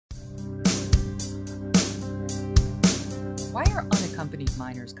Why are unaccompanied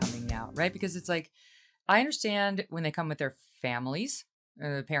minors coming now, right? Because it's like, I understand when they come with their families,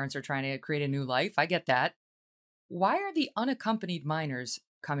 the parents are trying to create a new life. I get that. Why are the unaccompanied minors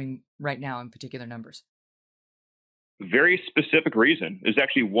coming right now in particular numbers? Very specific reason. There's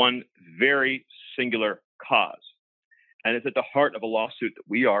actually one very singular cause, and it's at the heart of a lawsuit that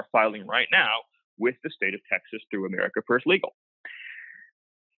we are filing right now with the state of Texas through America First Legal.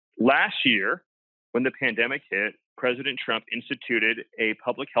 Last year, when the pandemic hit, President Trump instituted a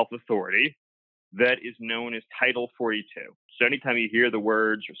public health authority that is known as Title 42. So anytime you hear the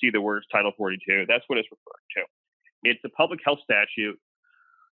words or see the words Title 42, that's what it's referring to. It's a public health statute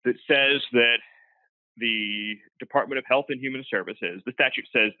that says that the Department of Health and Human Services, the statute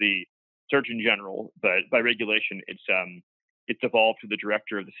says the Surgeon General, but by regulation, it's evolved to the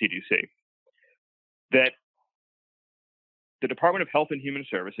director of the CDC. That the Department of Health and Human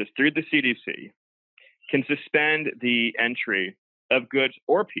Services, through the CDC, can suspend the entry of goods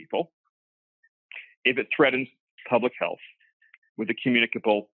or people if it threatens public health with a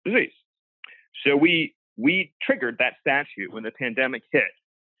communicable disease. So we triggered that statute when the pandemic hit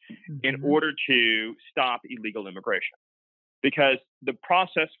in order to stop illegal immigration, because the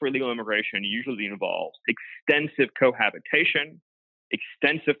process for illegal immigration usually involves extensive cohabitation,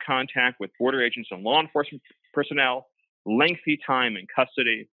 extensive contact with border agents and law enforcement personnel, lengthy time in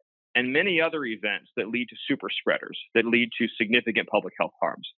custody, and many other events that lead to super spreaders, that lead to significant public health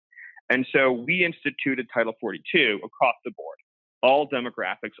harms. And so we instituted Title 42 across the board, all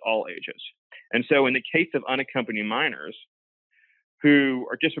demographics, all ages. And so in the case of unaccompanied minors who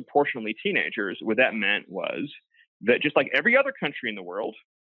are disproportionately teenagers, what that meant was that just like every other country in the world,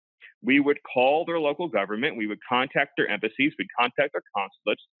 we would call their local government, we would contact their embassies, we'd contact their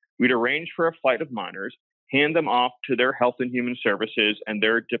consulates, we'd arrange for a flight of minors, hand them off to their health and human services and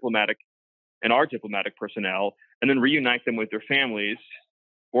their diplomatic and our diplomatic personnel, and then reunite them with their families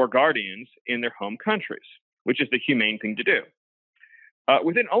or guardians in their home countries, which is the humane thing to do.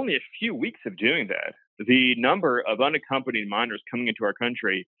 Within only a few weeks of doing that, the number of unaccompanied minors coming into our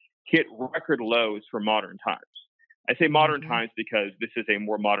country hit record lows for modern times. I say modern times because this is a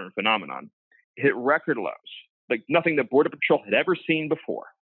more modern phenomenon. It hit record lows, like nothing the Border Patrol had ever seen before.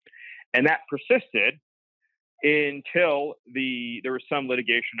 And that persisted until there was some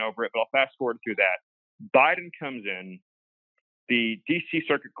litigation over it, but I'll fast forward through that. Biden comes in. The D.C.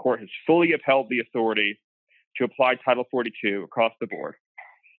 Circuit Court has fully upheld the authority to apply Title 42 across the board.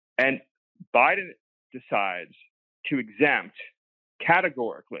 And Biden decides to exempt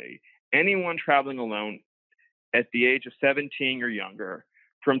categorically anyone traveling alone at the age of 17 or younger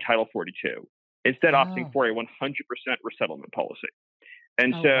from Title 42, instead opting for a 100% resettlement policy.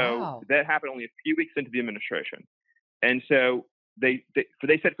 And so that happened only a few weeks into the administration. And so they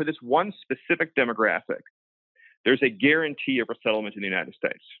said for this one specific demographic, there's a guarantee of resettlement in the United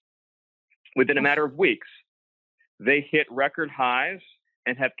States. Within a matter of weeks, they hit record highs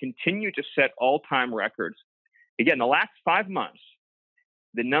and have continued to set all-time records. Again, the last 5 months,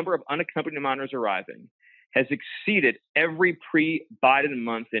 the number of unaccompanied minors arriving has exceeded every pre-Biden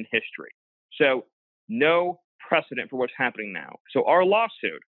month in history. So no precedent for what's happening now. So our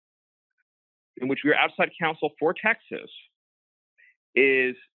lawsuit, in which we are outside counsel for Texas,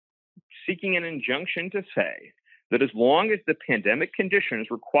 is seeking an injunction to say that as long as the pandemic conditions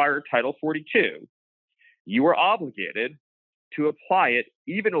require Title 42, you are obligated to apply it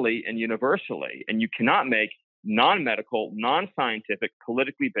evenly and universally, and you cannot make non-medical, non-scientific,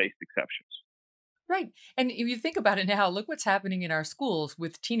 politically based exceptions. Right. And if you think about it now, look what's happening in our schools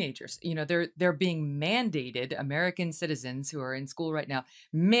with teenagers. You know, they're being mandated, American citizens who are in school right now,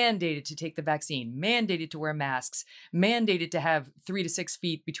 mandated to take the vaccine, mandated to wear masks, mandated to have 3 to 6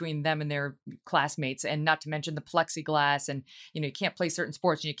 feet between them and their classmates, and not to mention the plexiglass, and you can't play certain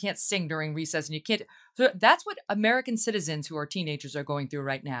sports and you can't sing during recess and you can't. So that's what American citizens who are teenagers are going through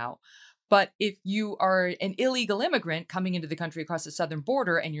right now. But if you are an illegal immigrant coming into the country across the southern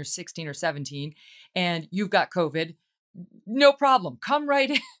border and you're 16 or 17 and you've got COVID, no problem. Come right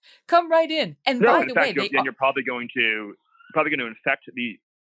in. Come right in. And by the way, you're probably going to infect the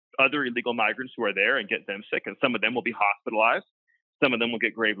other illegal migrants who are there and get them sick. And some of them will be hospitalized. Some of them will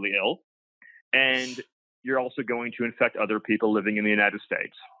get gravely ill. And you're also going to infect other people living in the United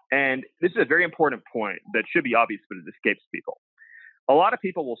States. And this is a very important point that should be obvious, but it escapes people. A lot of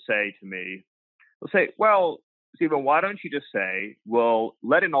people will say to me, well, Stephen, why don't you just say, we'll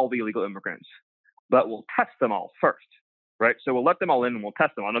let in all the illegal immigrants, but we'll test them all first, right? So we'll let them all in and we'll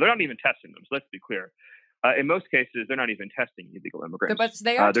test them all. No, they're not even testing them. So let's be clear. In most cases, they're not even testing illegal immigrants. But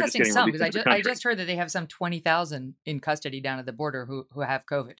they are testing some, because I just heard that they have some 20,000 in custody down at the border who have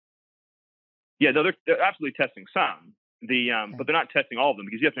COVID. Yeah, no, they're absolutely testing some. But Okay. they're not testing all of them,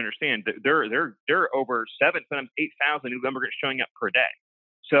 because you have to understand that there are over 7, sometimes 8,000 new immigrants showing up per day.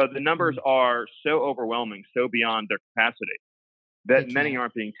 So the numbers Mm, are so overwhelming, so beyond their capacity, they that many can't.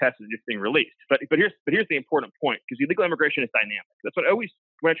 aren't being tested, just being released. But here's the important point, because illegal immigration is dynamic. That's what I always,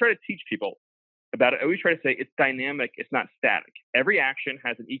 when I try to teach people about it, I always try to say it's dynamic, it's not static. Every action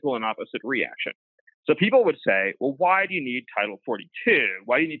has an equal and opposite reaction. So people would say, well, why do you need Title 42?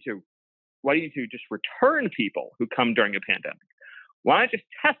 Why do you need to just return people who come during a pandemic? Why not just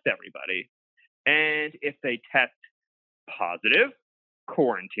test everybody? And if they test positive,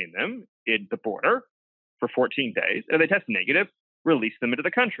 quarantine them at the border for 14 days. If they test negative, release them into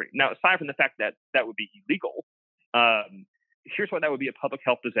the country. Now, aside from the fact that that would be illegal, um, here's why that would be a public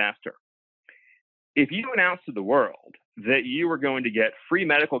health disaster. If you announce to the world that you are going to get free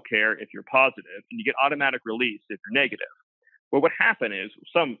medical care if you're positive and you get automatic release if you're negative, what would happen is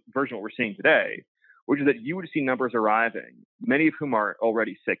some version of what we're seeing today, which is that you would see numbers arriving, many of whom are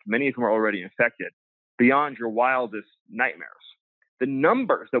already sick, many of whom are already infected, beyond your wildest nightmares. The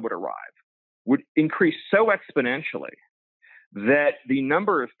numbers that would arrive would increase so exponentially that the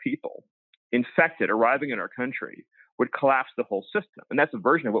number of people infected arriving in our country would collapse the whole system. And that's a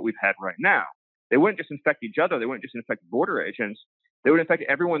version of what we've had right now. They wouldn't just infect each other, they wouldn't just infect border agents, they would infect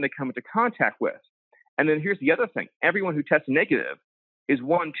everyone they come into contact with. And then here's the other thing: everyone who tests negative is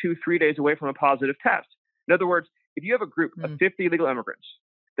 1, 2, 3 days away from a positive test. In other words, if you have a group of Mm, 50 illegal immigrants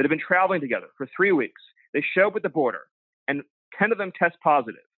that have been traveling together for 3 weeks, they show up at the border, and 10 of them test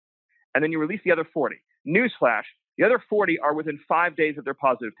positive, and then you release the other 40. Newsflash: the other 40 are within 5 days of their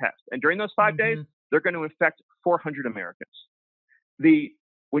positive test. And during those 5 days, hmm they're going to infect 400 Americans. The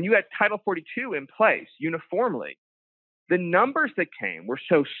When you had Title 42 in place uniformly, the numbers that came were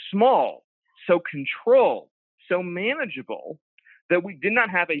so small, so controlled, so manageable, that we did not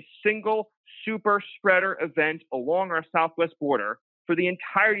have a single super spreader event along our southwest border for the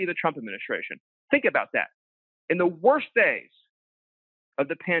entirety of the Trump administration. Think about that. In the worst days of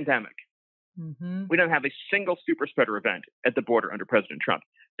the pandemic, hmm we don't have a single super spreader event at the border under President Trump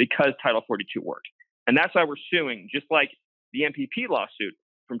because Title 42 worked. And that's why we're suing, just like the MPP lawsuit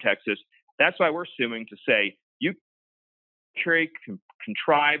from Texas. That's why we're suing to say you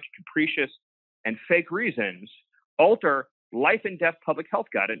contrived, capricious, and fake reasons alter life and death public health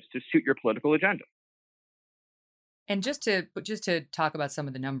guidance to suit your political agenda. And just to talk about some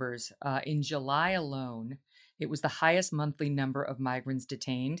of the numbers, in July alone, it was the highest monthly number of migrants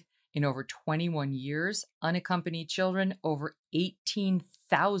detained in over 21 years. Unaccompanied children, over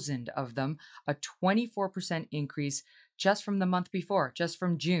 18,000 of them, a 24% increase just from the month before, just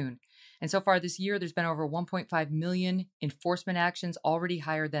from June. And so far this year, there's been over 1.5 million enforcement actions, already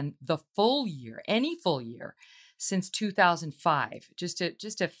higher than the full year, any full year since 2005. Just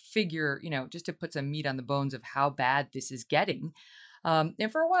to figure, just to put some meat on the bones of how bad this is getting.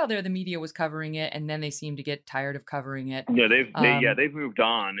 And for a while there, the media was covering it, and then they seemed to get tired of covering it. Yeah, Um, they've moved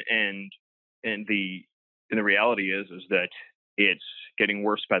on, and the reality is that it's getting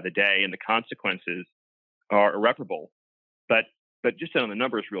worse by the day, and the consequences are irreparable. But just on the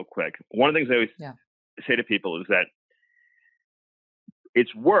numbers real quick, one of the things I always yeah. say to people is that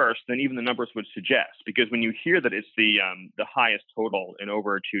it's worse than even the numbers would suggest, because when you hear that it's the highest total in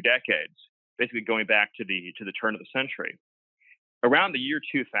over 2 decades, basically going back to the turn of the century, around the year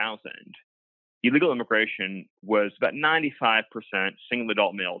 2000, illegal immigration was about 95% single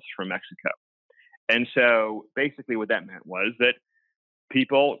adult males from Mexico. And so basically what that meant was that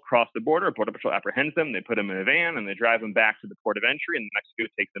people cross the border, Border Patrol apprehends them, they put them in a van, and they drive them back to the port of entry, and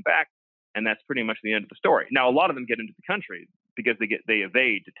Mexico takes them back. And that's pretty much the end of the story. Now, a lot of them get into the country because they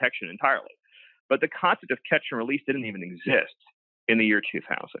evade detection entirely. But the concept of catch and release didn't even exist in the year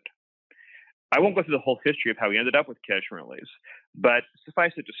 2000. I won't go through the whole history of how we ended up with catch and release, but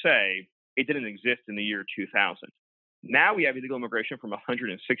suffice it to say, it didn't exist in the year 2000. Now we have illegal immigration from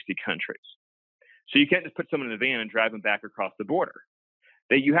 160 countries. So you can't just put someone in a van and drive them back across the border.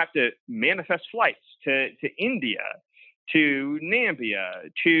 That you have to manifest flights to India, to Namibia,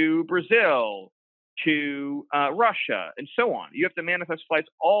 to Brazil, to Russia, and so on. You have to manifest flights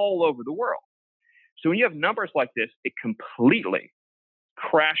all over the world. So when you have numbers like this, it completely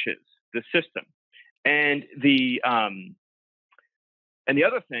crashes the system. And the other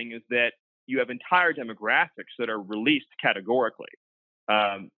thing is that you have entire demographics that are released categorically.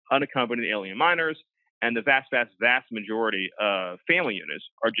 Unaccompanied alien minors and the vast, vast, vast majority of family units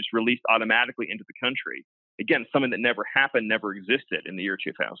are just released automatically into the country. Again, something that never happened, never existed in the year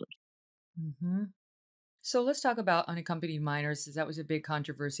 2000. hmm So let's talk about unaccompanied minors, 'cause that was a big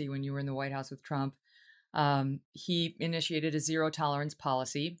controversy when you were in the White House with Trump. He initiated a zero tolerance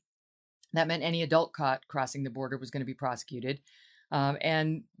policy. That meant any adult caught crossing the border was going to be prosecuted.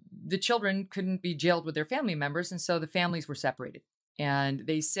 And the children couldn't be jailed with their family members. And so the families were separated. And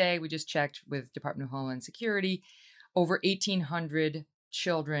they say, we just checked with Department of Homeland Security, over 1,800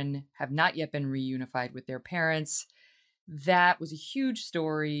 children have not yet been reunified with their parents. That was a huge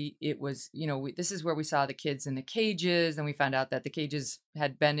story. It was, this is where we saw the kids in the cages, and we found out that the cages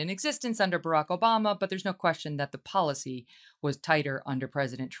had been in existence under Barack Obama, but there's no question that the policy was tighter under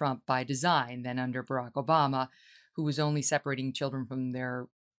President Trump by design than under Barack Obama, who was only separating children from their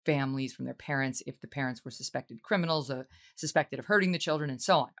families, from their parents, if the parents were suspected criminals, suspected of hurting the children, and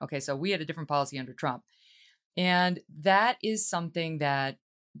so on. Okay, so we had a different policy under Trump. And that is something that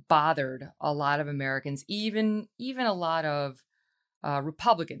bothered a lot of Americans. Even a lot of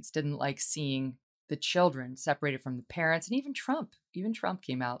Republicans didn't like seeing the children separated from the parents. And even Trump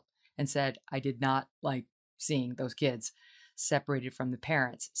came out and said, I did not like seeing those kids separated from the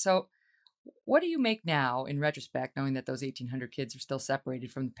parents. So what do you make now, in retrospect, knowing that those 1,800 kids are still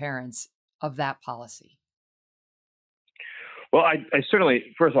separated from the parents, of that policy? Well, I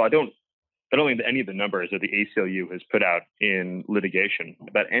certainly, first of all, I don't think that any of the numbers that the ACLU has put out in litigation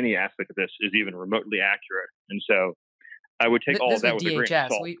about any aspect of this is even remotely accurate. And so I would take all of that with a grain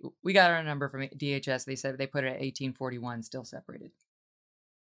of salt. We got our number from DHS. They said they put it at 1,841, still separated.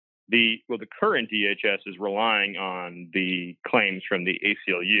 The current DHS is relying on the claims from the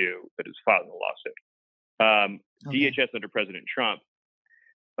ACLU that is filed in the lawsuit. Okay. DHS under President Trump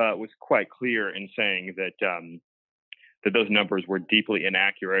was quite clear in saying that that those numbers were deeply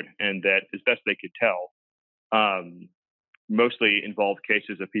inaccurate, and that, as best they could tell, mostly involved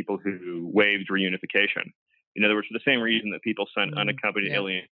cases of people who waived reunification. In other words, for the same reason that people sent unaccompanied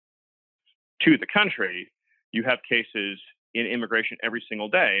aliens to the country, you have cases in immigration every single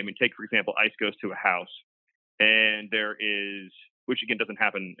day. I mean, take, for example, ICE goes to a house, and there is, which again doesn't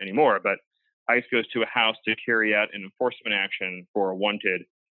happen anymore, but ICE goes to a house to carry out an enforcement action for a wanted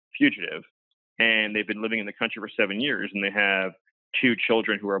fugitive. And they've been living in the country for 7 years, and they have 2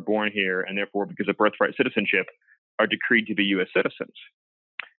 children who are born here, and therefore, because of birthright citizenship, are decreed to be U.S. citizens.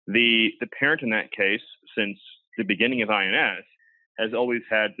 The parent in that case, since the beginning of INS, has always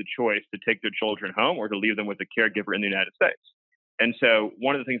had the choice to take their children home or to leave them with a caregiver in the United States. And so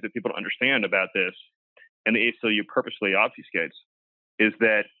one of the things that people don't understand about this, and the ACLU purposely obfuscates, is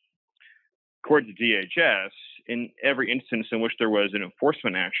that according to DHS, in every instance in which there was an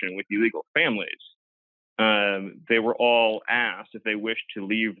enforcement action with illegal families, they were all asked if they wished to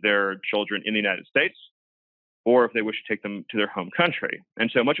leave their children in the United States or if they wish to take them to their home country.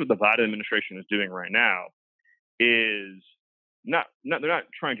 And so much of what the Biden administration is doing right now is they're not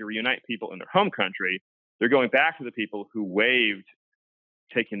trying to reunite people in their home country. They're going back to the people who waived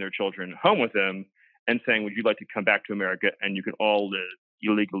taking their children home with them and saying, would you like to come back to America and you can all live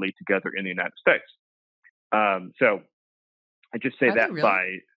illegally together in the United States? So I just say that really?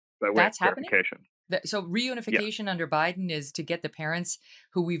 by way That's of clarification. So reunification under Biden is to get the parents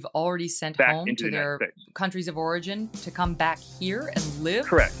who we've already sent back home to their countries of origin to come back here and live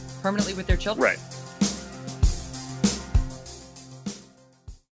permanently with their children? Right.